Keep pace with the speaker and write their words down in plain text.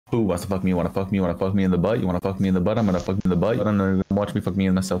Who wants to fuck me? Want to fuck me? Want to fuck me in the butt? You want to fuck me in the butt? I'm gonna fuck me in the butt. I don't know. Watch me fuck me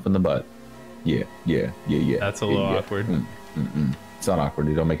and myself in the butt. Yeah. That's a little awkward. It's not awkward.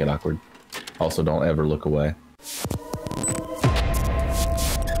 You don't make it awkward. Also, don't ever look away.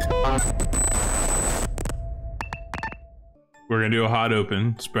 We're gonna do a hot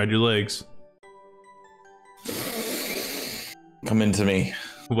open. Spread your legs. Come into me.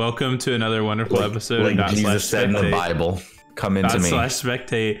 Welcome to another wonderful episode like of Jesus said in the Bible. Come into me.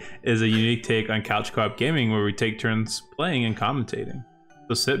 Spectate is a unique take on couch co-op gaming where we take turns playing and commentating.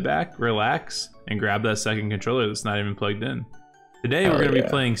 So sit back, relax, and grab that second controller that's not even plugged in. Today we're going to be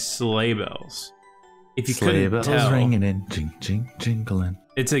playing Sleigh Bells. If you Sleigh couldn't bells tell, ringing in, jingling.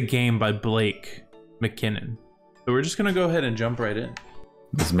 it's a game by Blake McKinnon. So we're just going to go ahead and jump right in.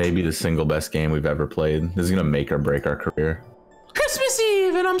 This may be the single best game we've ever played. This is gonna make or break our career. Christmas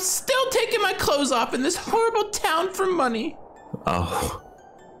Eve, and I'm still taking my clothes off in this horrible town for money. Oh.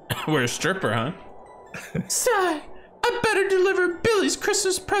 We're a stripper, huh? Sigh. I better deliver Billy's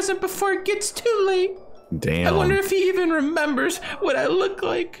Christmas present before it gets too late. Damn. I wonder if he even remembers what I look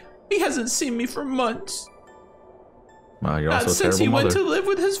like. He hasn't seen me for months. Wow, you're Not also a since terrible he mother. went to live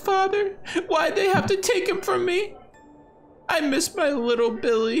with his father. Why'd they have to take him from me? I miss my little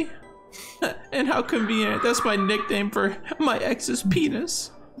Billy. And how convenient. That's my nickname for my ex's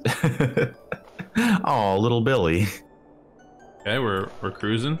penis. Oh, little Billy. Okay, we're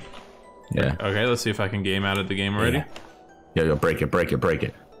cruising. Yeah. Okay, let's see if I can game out of the game already. Yo, break it.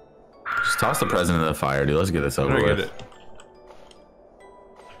 Just toss the present in the fire, dude. Let's get this over How do I with. get it?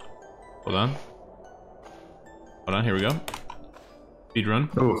 Hold on, here we go. Speed run.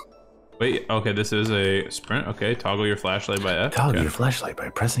 Ooh. Wait, okay, this is a sprint. Okay, toggle your flashlight by F. Toggle Okay. your flashlight by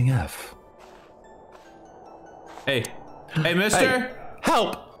pressing F. Hey, mister. Hey,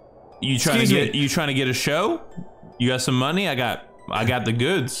 help! You trying to get a show? You got some money? I got the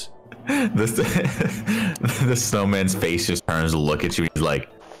goods. The snowman's face just turns to look at you. He's like,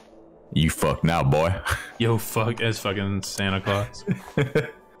 "You fuck now, boy." Yo, fuck, it's fucking Santa Claus.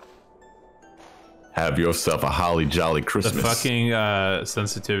 Have yourself a holly jolly Christmas. The fucking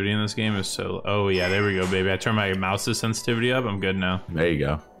sensitivity in this game is so. Oh yeah, there we go, baby. I turned my mouse's sensitivity up. I'm good now. There you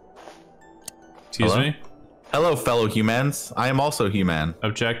go. Excuse me. Hello, fellow humans. I am also human.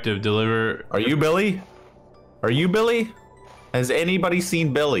 Objective: deliver. Are you Billy? Are you Billy? Has anybody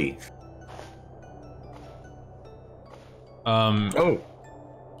seen Billy? Oh.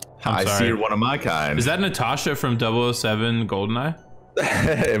 I see you're one of my kind. Is that Natasha from 007 GoldenEye?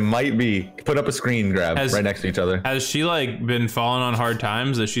 It might be. Put up a screen grab right next to each other. Has she like been falling on hard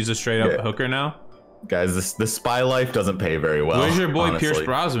times that she's a straight up hooker now? Guys, this spy life doesn't pay very well. Where's your boy honestly. Pierce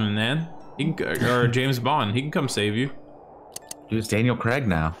Brosnan, man? He can, or James Bond. He can come save you. Dude, it's Daniel Craig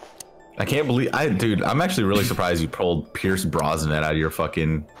now. I can't believe dude, I'm actually really surprised you pulled Pierce Brosnan out of your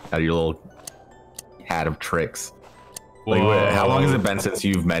little hat of tricks. Like, wait, how long has it been since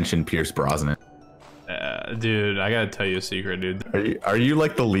you've mentioned Pierce Brosnan? Dude, I gotta tell you a secret, dude. Are you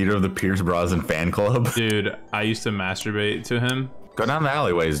like the leader of the Pierce Brosnan fan club? Dude, I used to masturbate to him. Go down the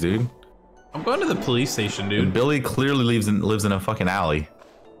alleyways, dude. I'm going to the police station, dude. And Billy clearly lives in a fucking alley.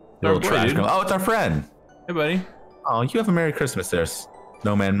 Our Little boy, trash dude. can. Oh, it's our friend. Hey, buddy. Oh, you have a Merry Christmas there,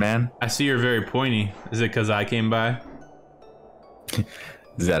 Snowman man. I see you're very pointy. Is it because I came by?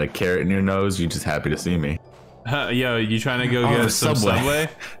 Is that a carrot in your nose? You just happy to see me? Yo, you trying to go get some Subway?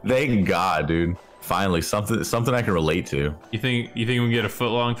 Thank God, dude. Finally, something I can relate to. You think we can get a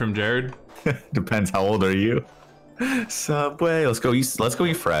foot long from Jared? Depends. How old are you? Subway. Let's go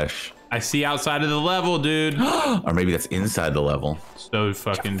eat fresh. I see outside of the level, dude. Or maybe that's inside the level. So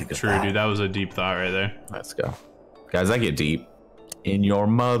fucking true, dude. That was a deep thought right there. Let's go, guys. I get deep in your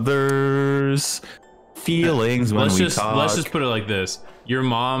mother's feelings when we talk. Let's just put it like this: your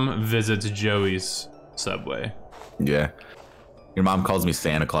mom visits Joey's Subway. Yeah. Your mom calls me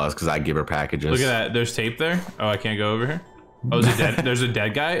Santa Claus because I give her packages. Look at that. There's tape there. Oh, I can't go over here. Oh, there's a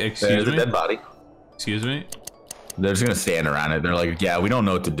dead guy. Excuse me. There's a dead body. Excuse me. They're just gonna stand around it. They're like, yeah, we don't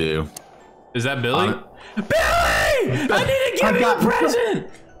know what to do. Is that Billy? Billy! I need to give you a present!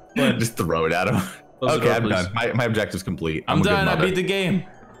 What? Just throw it at him. Okay, I'm done. My objective's complete. I'm done. I beat the game.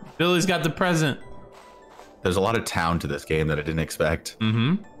 Billy's got the present. There's a lot of town to this game that I didn't expect.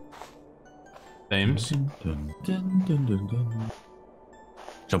 Mm-hmm. Thames. Jump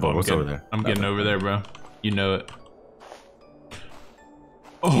over. What's over there? I'm getting over there, bro. You know it.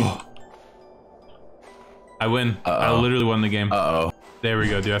 Oh. I win. I literally won the game. Uh-oh. There we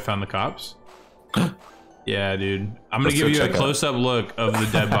go, dude. I found the cops. Yeah, dude. I'm gonna give you a close-up look of the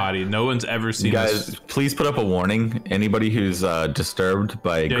dead body. No one's ever seen this. Guys, please put up a warning. Anybody who's disturbed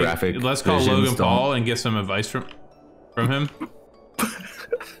by graphic let's call Logan Paul and get some advice from him.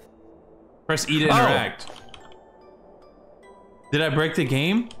 Press E to interact. Did I break the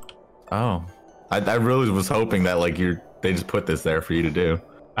game? Oh, I really was hoping that like they just put this there for you to do.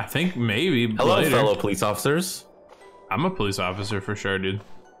 I think maybe. Hello, later. fellow police officers. I'm a police officer for sure, dude.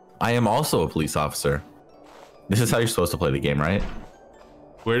 I am also a police officer. This is how you're supposed to play the game, right?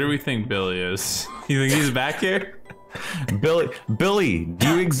 Where do we think Billy is? You think he's back here? Billy, do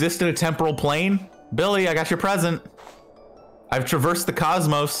you exist in a temporal plane? Billy, I got your present. I've traversed the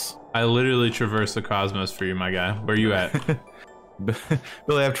cosmos. I literally traversed the cosmos for you, my guy. Where you at?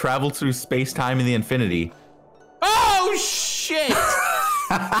 Billy, I've traveled through space, time, and the infinity. Oh, shit!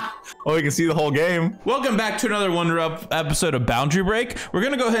 Oh, you can see the whole game. Welcome back to another Wonder Up episode of Boundary Break. We're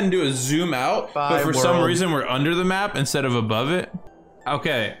gonna go ahead and do a zoom out, but for some reason we're under the map instead of above it.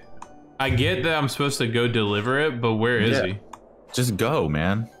 Okay, I get that I'm supposed to go deliver it, but where is he? Just go,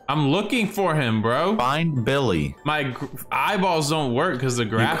 man. I'm looking for him, bro. Find Billy. My eyeballs don't work because the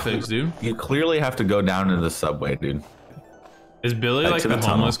graphics, dude. You clearly have to go down into the subway, dude. Is Billy like the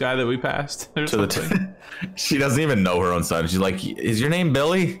homeless guy that we passed? She doesn't even know her own son. She's like, "Is your name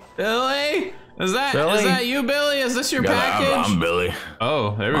Billy? Billy? Is that you, Billy? Is this your package?" I'm Billy.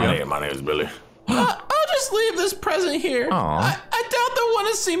 Oh, there we go. My name is Billy. I'll just leave this present here. I doubt they'll want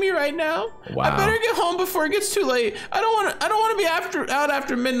to see me right now. Wow. I better get home before it gets too late. I don't want to be out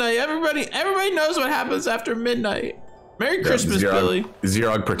after midnight. Everybody knows what happens after midnight. Merry Christmas, Billy.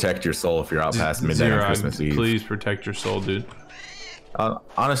 Zerog, protect your soul if you're out past midnight on Christmas Eve. Please protect your soul, dude.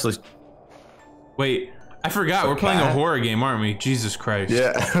 Honestly. Wait, I forgot. We're playing a horror game, aren't we? Jesus Christ.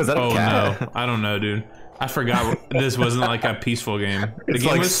 Yeah. Was that a cat? No. I don't know, dude. I forgot this wasn't like a peaceful game. The It's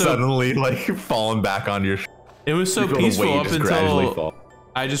game like was suddenly like falling back on your. It was so peaceful up until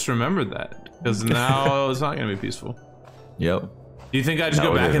I just remembered that, because now it's not gonna be peaceful. Yep. Do you think I just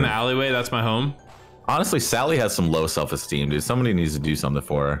go back in the alleyway? That's my home. Honestly, Sally has some low self-esteem, dude. Somebody needs to do something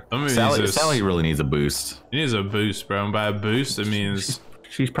for her. Sally really needs a boost. She needs a boost, bro. And by a boost, it means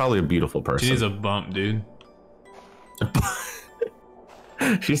she's probably a beautiful person. She needs a bump, dude.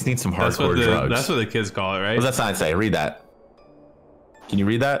 She just needs some hardcore drugs. That's what the kids call it, right? What does that sign say? Read that. Can you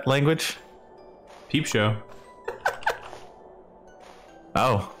read that language? Peep show.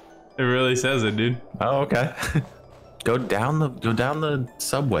 Oh. It really says it, dude. Oh, okay. Go down the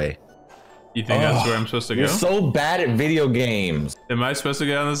subway. You think that's where I'm supposed to go? You're so bad at video games. Am I supposed to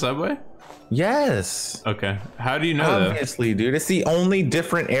get on the subway? Yes. Okay. How do you know that? Obviously, dude. It's the only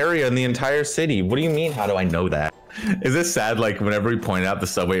different area in the entire city. What do you mean, how do I know that? Is this sad? Like, whenever we pointed out the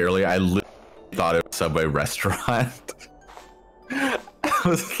subway earlier, I literally thought it was a Subway restaurant. I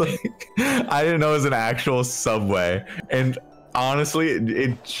was like, I didn't know it was an actual Subway. And honestly,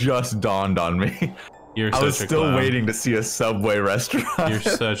 it just dawned on me. I was still waiting to see a Subway restaurant. You're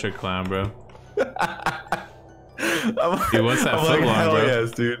such a clown, bro. Dude, what's that foot long, bro?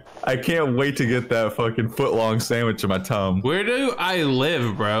 Yes, dude. I can't wait to get that fucking foot long sandwich in my tum. Where do I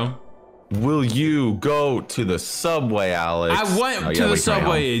live, bro? Will you go to the subway, Alex? I went to the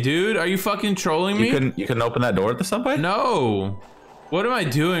subway, dude. Are you fucking trolling me? You couldn't open that door at the subway? No. What am I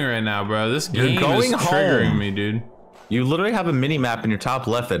doing right now, bro? This game is triggering me, dude. You literally have a mini map in your top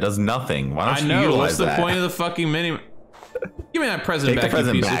left that does nothing. Why don't you utilize that? What's the point of the fucking mini? Give me that present back,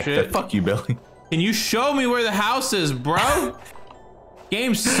 you piece of shit. Fuck you, Billy. Can you show me where the house is, bro?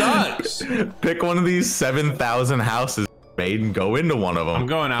 Game sucks. Pick one of these 7,000 houses made and go into one of them. I'm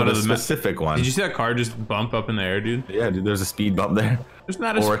going out of the specific one. Did you see that car just bump up in the air, dude? Yeah, dude. There's a speed bump there. There's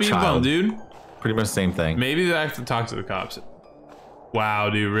not a speed bump, dude. Pretty much the same thing. Maybe I have to talk to the cops. Wow,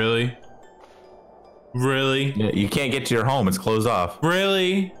 dude. Really? Really? Yeah, you can't get to your home. It's closed off.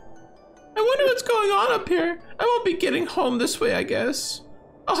 Really? I wonder what's going on up here. I won't be getting home this way, I guess.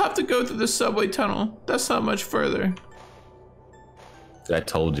 I'll have to go through the subway tunnel. That's not much further. I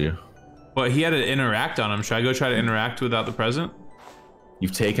told you. But he had to interact on him. Should I go try to interact without the present?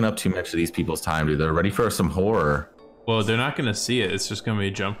 You've taken up too much of these people's time, dude. They're ready for some horror. Well, they're not going to see it. It's just going to be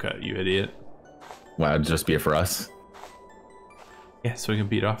a jump cut, you idiot. Wow, it'd just be it for us. Yeah, so we can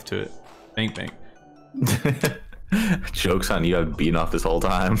beat off to it. Bank, bank. Joke's on you. I've beaten off this whole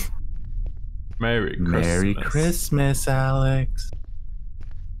time. Merry Christmas. Merry Christmas, Alex.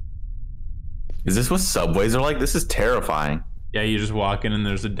 Is this what subways are like? This is terrifying. Yeah, you just walk in and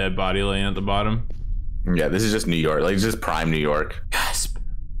there's a dead body laying at the bottom. Yeah, this is just New York. Like, it's just prime New York. Gasp.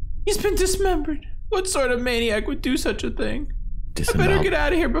 He's been dismembered. What sort of maniac would do such a thing? I better get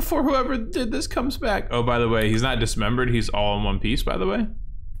out of here before whoever did this comes back. Oh, by the way, he's not dismembered. He's all in one piece, by the way.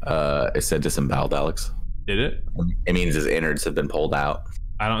 It said disemboweled, Alex. Did it? It means his innards have been pulled out.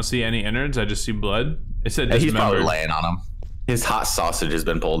 I don't see any innards. I just see blood. It said dismembered. He's probably laying on him. His hot sausage has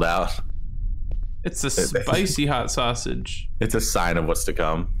been pulled out. It's a spicy hot sausage. It's a sign of what's to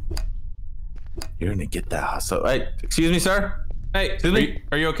come. You're gonna get that. So, hey, excuse me, sir. Hey,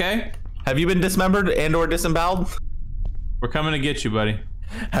 are you okay? Have you been dismembered and/or disemboweled? We're coming to get you, buddy.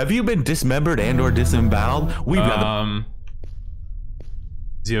 Have you been dismembered and/or disemboweled? We've got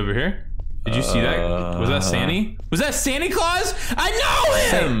Is he over here? Did you see that? Was that Santa? Was that Santa Claus? I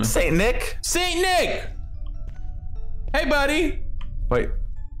know him! Saint Nick? Saint Nick! Hey, buddy. Wait,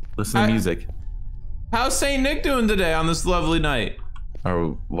 listen to music. How's Saint Nick doing today on this lovely night?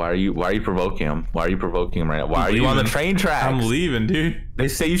 Or why are you provoking him? Why are you provoking him right now? Why are you on the train tracks? I'm leaving, dude. They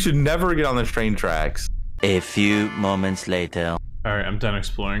say you should never get on the train tracks. A few moments later. All right, I'm done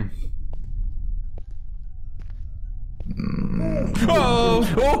exploring.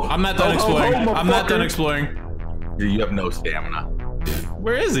 Oh, I'm not done exploring. I'm not done exploring. You have no stamina.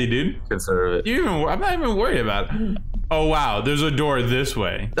 Where is he, dude? Conserve it. I'm not even worried about it. Oh wow, there's a door this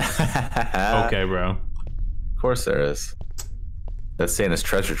way. Okay, bro. Of course there is. That's Santa's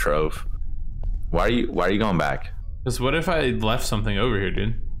treasure trove. Why are you going back? Because what if I left something over here,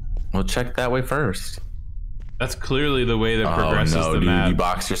 dude? Well, check that way first. That's clearly the way that progresses the map. You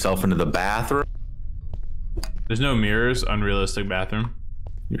box yourself into the bathroom. There's no mirrors. Unrealistic bathroom.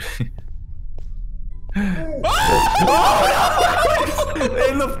 Oh,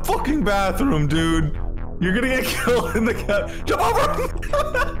 in the fucking bathroom, dude. You're gonna get killed in the jump over.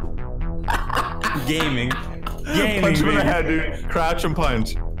 Gaming, punch him in the head, dude. Crouch and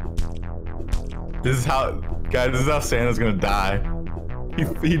punch. This is how, guys. This is how Santa's gonna die.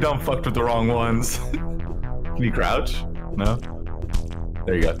 He done fucked with the wrong ones. Can you crouch? No.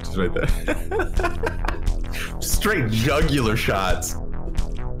 There you go. Just right there. Straight jugular shots.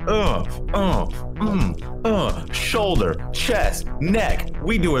 Shoulder, chest, neck.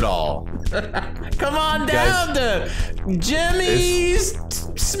 We do it all. Come on down to Jimmy's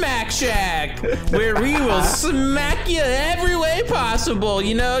Smack Shack, where we will smack you every way possible.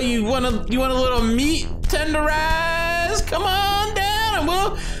 You know, you want a little meat tenderized? Come on down, and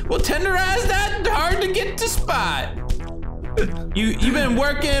we'll tenderize that hard to get to spot. You've been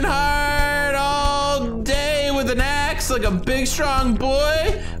working hard all day with an axe like a big strong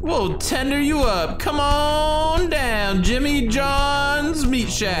boy. We'll tender you up. Come on down, Jimmy John's Meat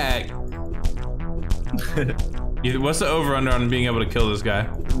Shack. What's the over-under on being able to kill this guy?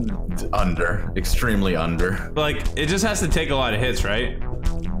 Under, extremely under. Like, it just has to take a lot of hits, right?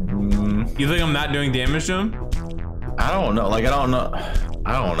 You think I'm not doing damage to him? I don't know. Like, I don't know.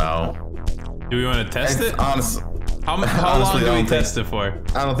 Do we want to test it? Honestly. How long do we test it for?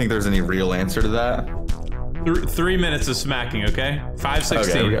 I don't think there's any real answer to that. 3 minutes of smacking, okay?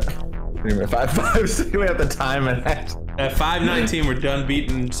 5:16. Okay, 5:16. We have to time it. At 5:19, we're done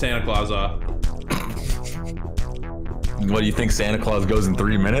beating Santa Claus off. What do you think? Santa Claus goes in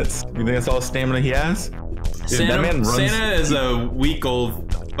 3 minutes? You think that's all stamina he has? Dude, Santa is a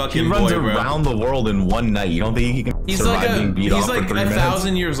weak-old fucking boy, bro. He runs around the world in one night. You don't think he can survive being beat off for 3 minutes? He's like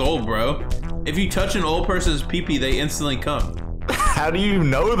 1,000 years old, bro. If you touch an old person's pee-pee, they instantly come. How do you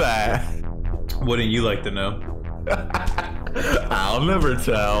know that? Wouldn't you like to know? I'll never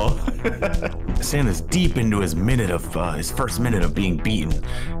tell. Santa's deep into his first minute of being beaten.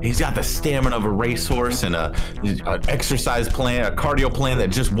 He's got the stamina of a racehorse and an exercise plan, a cardio plan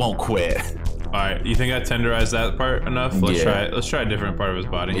that just won't quit. All right, you think I tenderized that part enough? Let's try it. Let's try a different part of his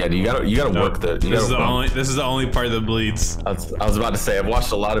body. Yeah, you gotta work the. This is the only part that bleeds. I was about to say, I've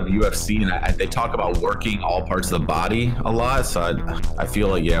watched a lot of UFC and they talk about working all parts of the body a lot. So I feel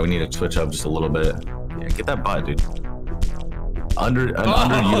like we need to switch up just a little bit. Yeah, get that butt, dude.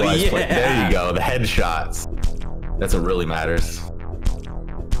 Underutilized play. There you go. The headshots. That's what really matters.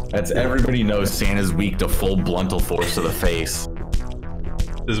 Everybody knows Santa's weak to full bluntal force to the face.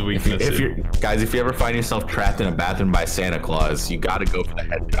 This is weakness. If you ever find yourself trapped in a bathroom by Santa Claus, you gotta go for the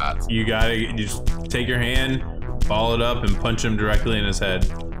headshots. You just take your hand, ball it up, and punch him directly in his head.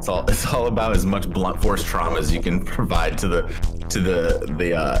 It's all about as much blunt force trauma as you can provide to the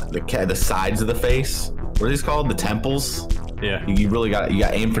sides of the face. What are these called? The temples. Yeah. You really got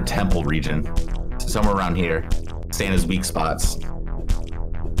aim for temple region, somewhere around here. Santa's weak spots. Do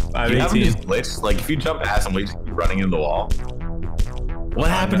you have him just glitch? Like if you jump past him, we just keep running into the wall. What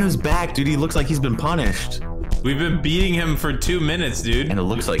happened to his back, dude? He looks like he's been punished. We've been beating him for 2 minutes, dude. And it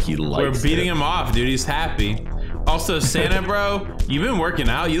looks like he likes it. We're beating him off, dude. He's happy. Also, Santa, bro, you've been working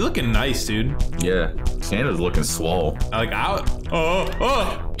out. You looking nice, dude. Yeah, Santa's looking swole. Oh!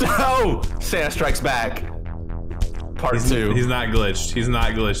 Santa Strikes Back. Part 2. He's not glitched. He's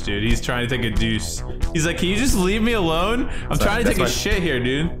not glitched, dude. He's trying to take a deuce. He's like, can you just leave me alone? I'm trying to take a shit here,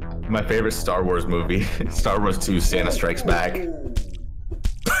 dude. My favorite Star Wars movie. Star Wars 2, Santa Strikes Back.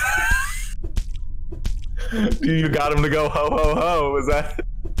 You got him to go ho ho ho. Was that?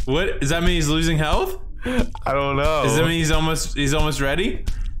 What does that mean? He's losing health? I don't know. Does that mean he's almost ready?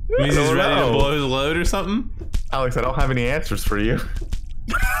 Means he's ready to blow his load or something? Alex, I don't have any answers for you.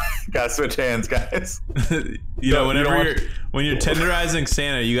 Gotta switch hands, guys. You know, when you're tenderizing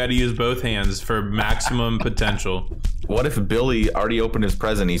Santa, you got to use both hands for maximum potential. What if Billy already opened his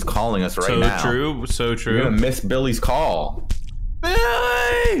present? He's calling us right now. So true. You're gonna miss Billy's call.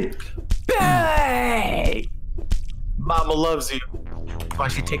 Billy! Billy! Mama loves you. That's why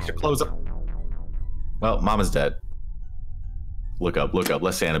she takes her clothes up. Well, Mama's dead. Look up, look up.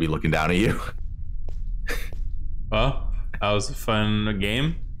 Let Santa be looking down at you. Well, that was a fun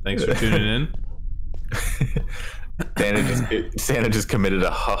game. Thanks for tuning in. Santa just committed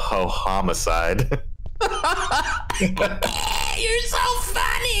a homicide. You're so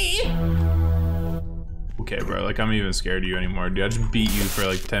funny. Okay, bro. Like, I'm even scared of you anymore, dude. I just beat you for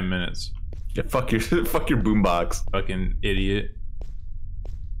like 10 minutes. Yeah, fuck your boombox. Fucking idiot.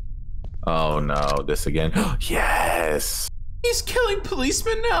 Oh no, this again. Yes. He's killing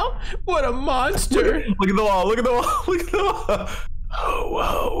policemen now? What a monster. Look at the wall, look at the wall, look at the wall. Ho,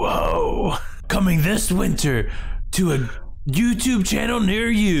 ho, ho. Coming this winter to a YouTube channel near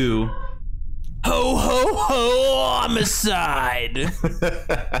you. Ho, ho, ho, homicide.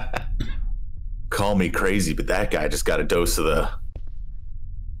 Call me crazy, but that guy just got a dose of the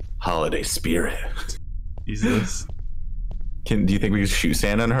holiday spirit. Jesus. Do you think we could shoot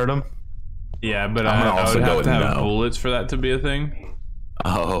Santa and hurt him? Yeah, but I would have to have bullets for that to be a thing.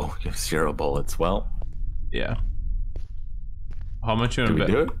 Oh, you have 0 bullets. Well, yeah. How much you want to bet?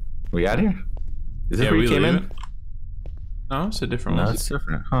 Do we do it? We out here? Is this where we came in? No, it's a different one. No, it's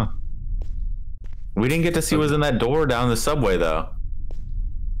different, huh? We didn't get to see what was in that door down the subway, though.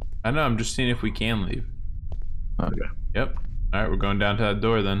 I know, I'm just seeing if we can leave. Okay. Yep. Alright, we're going down to that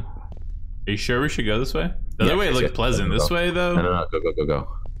door then. Are you sure we should go this way? The other way looks pleasant. This way, though? No, go.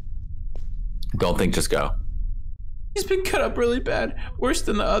 Don't think, just go. He's been cut up really bad. Worse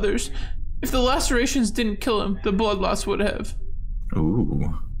than the others. If the lacerations didn't kill him, the blood loss would have.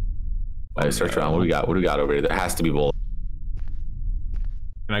 Ooh. Alright, search around. What do we got? What do we got over here? There has to be bullets.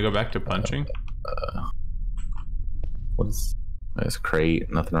 Can I go back to punching? What is... There's a crate,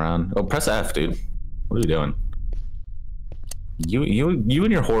 nothing around. Oh, press F, dude. What are you doing? You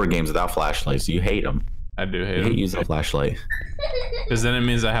and your horror games without flashlights, you hate them. I do hate them. I hate using a flashlight. Because then it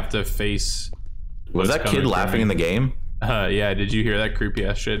means I have to face... Was that kid laughing in the game? Yeah, did you hear that creepy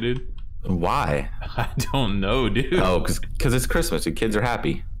ass shit, dude? Why? I don't know, dude. Oh, because it's Christmas and kids are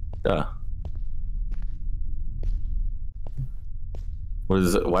happy. Duh. What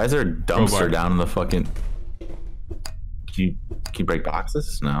is it? Why is there a dumpster down in the fucking... Can you break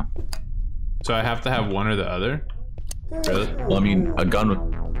boxes? No. So I have to have one or the other? Really? Well, I mean, a gun with...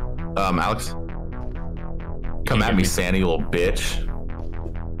 Alex? Come at me, Santa, you little bitch.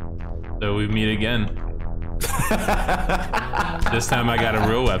 So we meet again. This time I got a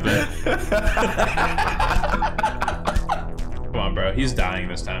real weapon. Come on, bro. He's dying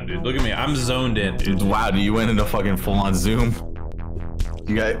this time, dude. Look at me. I'm zoned in, dude. Wow, dude, you went into fucking full-on zoom.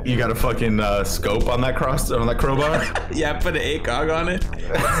 You got a fucking scope on that crowbar? Yeah, I put an ACOG on it.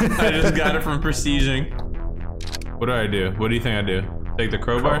 I just got it from prestiging. What do I do? What do you think I do? Take the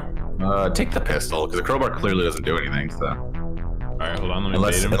crowbar? Take the pistol, because the crowbar clearly doesn't do anything, so. Alright, hold on, let me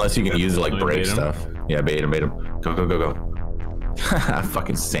bait him. Unless you can use it like break stuff. Yeah, bait him. Go.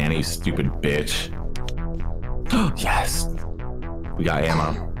 Fucking Santa, you stupid bitch. Yes! We got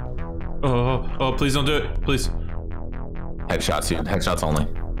ammo. Oh, please don't do it. Please. Headshots, dude. Headshots only.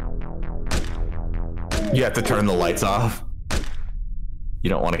 You have to turn the lights off. You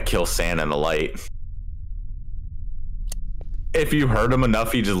don't want to kill Santa in the light. If you hurt him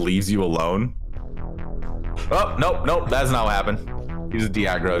enough, he just leaves you alone. Oh, nope. That's not what happened. He just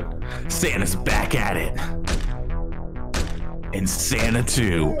de-aggroed. Santa's back at it. And Santa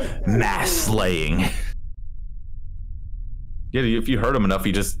 2, mass slaying. Yeah, if you hurt him enough,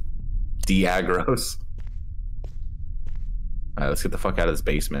 he just de-aggroes. Alright, let's get the fuck out of this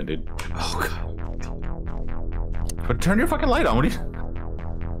basement, dude. Oh, God. But turn your fucking light on. What do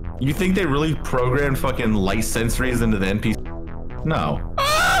you think they really programmed fucking light sensories into the NPC? No.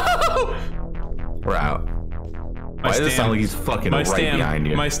 Oh! We're out. Why does it sound like he's fucking right behind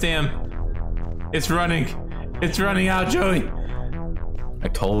you? My stam. It's running. It's running out, Joey. I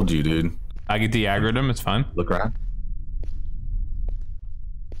told you, dude. I get de-aggroed him. It's fine. Look around.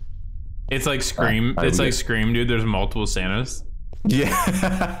 It's like Scream. It's like Scream, dude. There's multiple Santas. Yeah.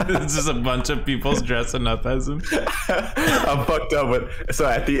 It's just a bunch of people dressing up as him. I'm fucked up with. So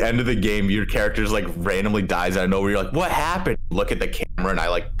at the end of the game, your character just like randomly dies out of nowhere. You're like, what happened? Look at the camera and I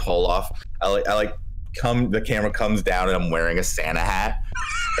like pull off. The camera comes down and I'm wearing a Santa hat.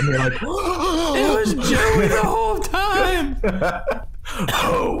 And you're like, it was Joey the whole time.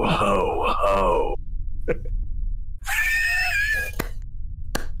 Ho, ho, ho.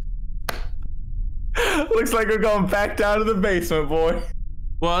 Looks like we're going back down to the basement, boy.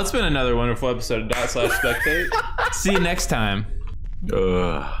 Well, it's been another wonderful episode of ./Spectate. See you next time.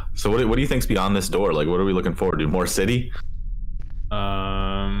 So what do you think's beyond this door? Like, what are we looking forward to? More city?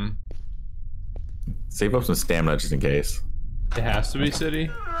 Save up some stamina just in case. It has to be city.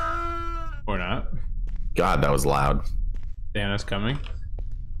 Or not. God, that was loud. Santa's coming.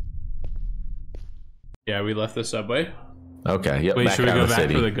 Yeah, we left the subway. Okay, yep. Wait, should we go back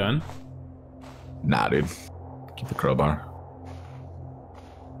for the gun? Nah, dude. Keep the crowbar.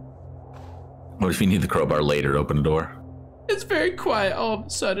 What if you need the crowbar later to open the door? It's very quiet all of a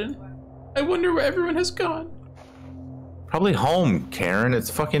sudden. I wonder where everyone has gone. Probably home, Karen. It's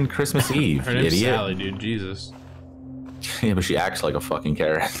fucking Christmas Eve, Her name's idiot. Sally, dude. Jesus. Yeah, but she acts like a fucking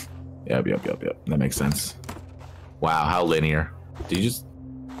Karen. Yep. That makes sense. Wow, how linear. Did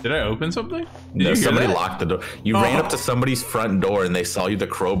I open something? No, somebody locked the door. You ran up to somebody's front door and they saw you the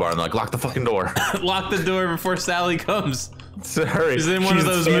crowbar and they're like, lock the fucking door. Lock the door before Sally comes. Sorry. She's in one of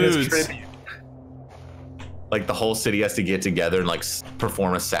those moods. Like the whole city has to get together and like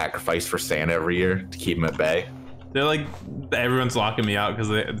perform a sacrifice for Santa every year to keep him at bay. They're like, everyone's locking me out because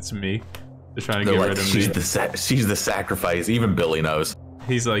it's me. They're trying to get rid of me. She's the sacrifice. Even Billy knows.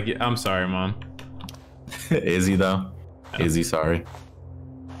 He's like, I'm sorry, Mom. Is he though? No. Is he sorry?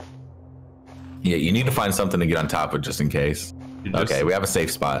 Yeah, you need to find something to get on top of just in case. Okay, we have a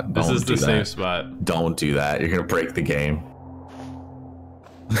safe spot. This is the safe spot. Don't do that. You're gonna break the game.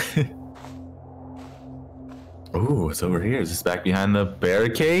 Ooh, it's over here. Is this back behind the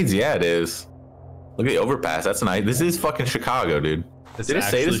barricades? Yeah, it is. Look at the overpass. That's nice. This is fucking Chicago, dude. Did it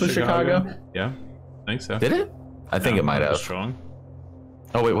say this was Chicago? Yeah, I think so. Did it? I think it might have. Strong.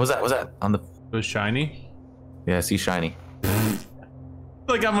 Oh wait, what was that on the? It was shiny. Yeah, I see shiny.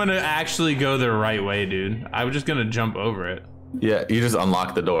 Like I'm gonna actually go the right way, dude. I was just gonna jump over it. Yeah, you just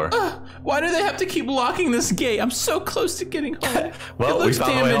unlock the door. Why do they have to keep locking this gate? I'm so close to getting home. Well, it looks we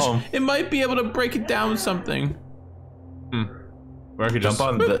found the way home. It might be able to break it down with something. Or I could jump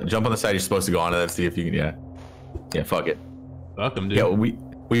on the side you're supposed to go on and then see if you can. Yeah, fuck it. Fuck him, dude. Yeah,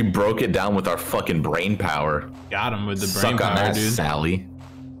 we broke it down with our fucking brain power. Got him with the brain power, that, dude. Sally.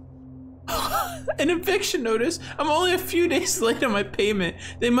 An eviction notice. I'm only a few days late on my payment.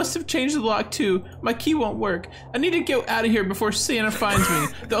 They must have changed the lock too. My key won't work. I need to get out of here before Santa finds me.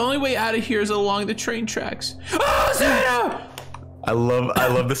 The only way out of here is along the train tracks. Oh, Santa! I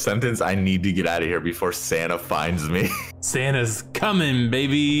love the sentence. I need to get out of here before Santa finds me. Santa's coming,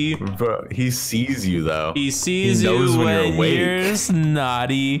 baby. Bro, he sees you though. He sees you when you're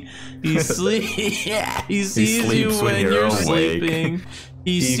snotty. He sees you when you're sleeping.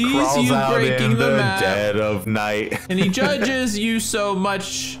 He sees you breaking the map. Dead of night. And he judges you so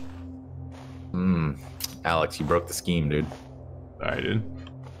much. Alex, you broke the scheme, dude. Sorry, dude.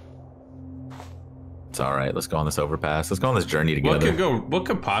 It's all right. Let's go on this overpass. Let's go on this journey together. What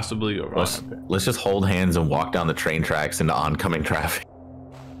could possibly go wrong? Let's just hold hands and walk down the train tracks into oncoming traffic.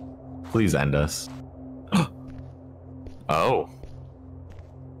 Please end us. Oh.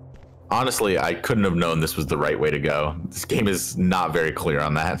 Honestly, I couldn't have known this was the right way to go. This game is not very clear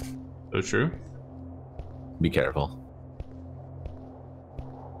on that. So true. Be careful.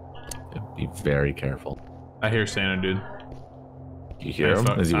 Be very careful. I hear Santa, dude. You hear him?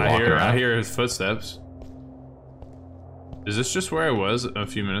 Is he walking around? I hear his footsteps. Is this just where I was a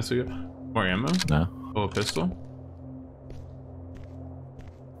few minutes ago? More ammo? No. Oh, a pistol?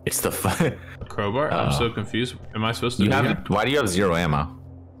 It's the a crowbar? I'm so confused. Am I supposed to Why do you have 0 ammo?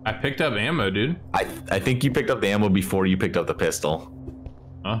 I picked up ammo, dude. I think you picked up the ammo before you picked up the pistol.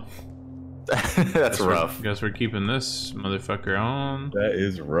 Oh. That's rough. Guess we're keeping this motherfucker on. That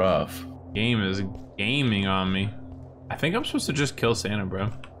is rough. Game is gaming on me. I think I'm supposed to just kill Santa,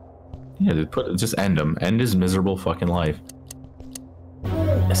 bro. Yeah, dude, just end him. End his miserable fucking life.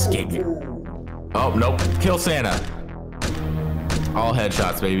 Escape. Oh, nope. Kill Santa. All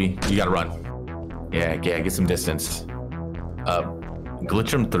headshots, baby. You gotta run. Yeah, get some distance.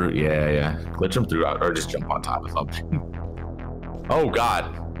 Glitch him through. Yeah. Glitch him through, or just jump on top of something. Oh,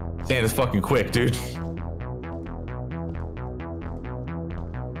 God. Santa's fucking quick, dude.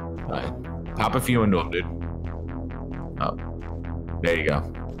 All right. Pop a few into him, dude. Oh. There you go.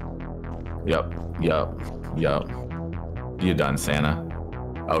 Yup. You done, Santa.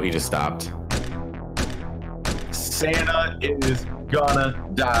 Oh, he just stopped. Santa is gonna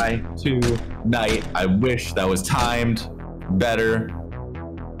die tonight. I wish that was timed better.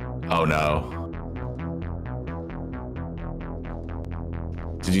 Oh no.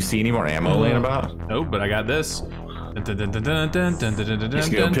 Did you see any more ammo laying about? Nope, but I got this. Just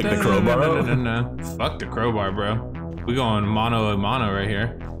gonna pick the crowbar up? Fuck the crowbar, bro. We going mono a mono right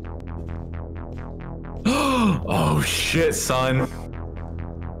here. Oh shit, son.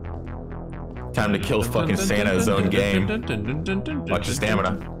 Time to kill fucking Santa's own game. Watch your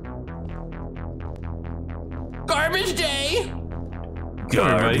stamina. Garbage day!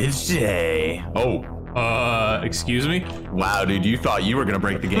 Garbage day. Oh. Excuse me? Wow, dude, you thought you were gonna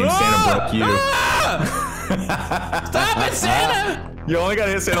break the game. Santa broke you. Stop it, Santa! You only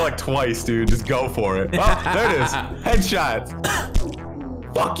gotta hit Santa like twice, dude. Just go for it. Oh, there it is. Headshots.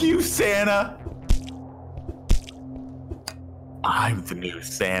 Fuck you, Santa. I'm the new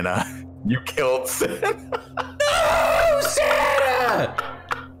Santa. You killed Santa. No, Santa!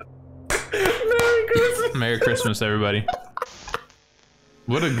 Merry Christmas. Merry Christmas, everybody.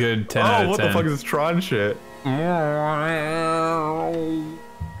 What a good 10 out of 10. What the fuck is this Tron shit?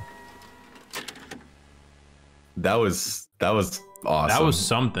 That was awesome. That was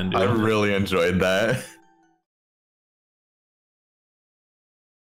something, dude. I really enjoyed that.